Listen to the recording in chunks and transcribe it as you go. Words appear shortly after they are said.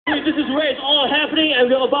because this is where it's all happening, and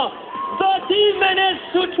we're about 13 minutes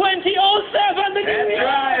to 20:07. That's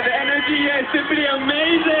right, the energy here is simply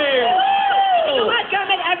amazing. You know what,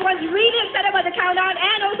 Kermit? Everyone's really excited about the countdown,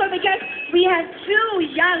 and also because we have two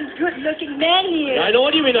young, good-looking men here. I know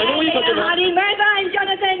what you mean. I know what you're talking about. Hady, Merva, and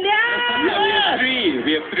Jonathan. We have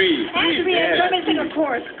three. And we have Kermit Singh, of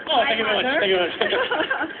course. Oh, thank you very much. Thank you very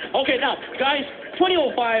much. Okay, now, guys,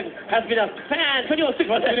 2005 has been a 2006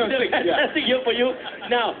 was a 2006, fantastic year for you.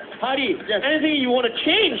 Now, Hady, Yes. anything you want to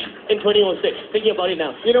change in 2006? Thinking about it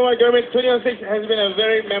now. You know what, Kermit? 2006 has been a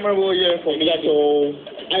very memorable year for me, so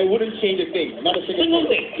I wouldn't change a thing. Not a single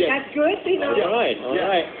thing. Yes. That's good. You know. All right, all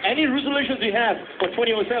right. Any resolutions you have for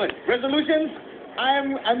 2007? Resolutions?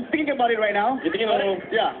 I'm thinking about it right now. You're thinking about it?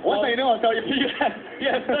 Yeah. Once I know, I'll tell you.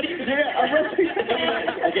 Yeah,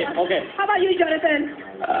 okay. How about you, Jonathan?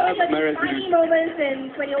 What's my your defining moments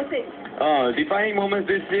in 2006? Oh, defining moments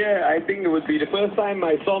this year, I think it would be the first time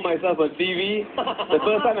I saw myself on TV, the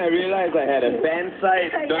first time I realized I had a fan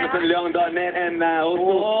site, Yeah. JonathanLeong.net, and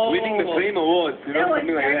also winning the Flame Awards, That was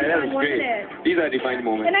something like very that. That fun, was great. wasn't it? These are defining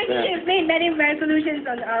moments. And I think you've made many resolutions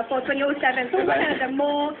for 2007. So Yes, what I- are the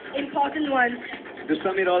more important ones? To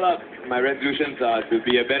sum it all up, my resolutions are to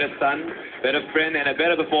be a better son, better friend, and a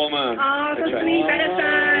better performer. Oh, so That's right. sweet, better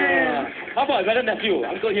son. How about a better nephew?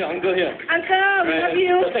 Uncle here. Uncle, we love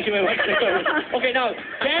you. Thank you very much. Thank you very much. Okay, now,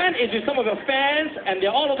 Dan is with some of your fans, and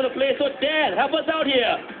they're all over the place. So, Dan, help us out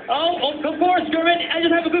here. Oh, of course, Kermit. I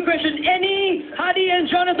just have a good question. Any Hady and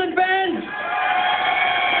Jonathan fans?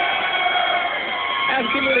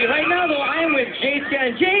 Absolutely. Right now, though, I am with Jade.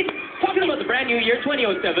 Jade, talking about the brand new year,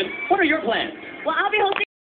 2007. What are your plans? Well, I'll be hosting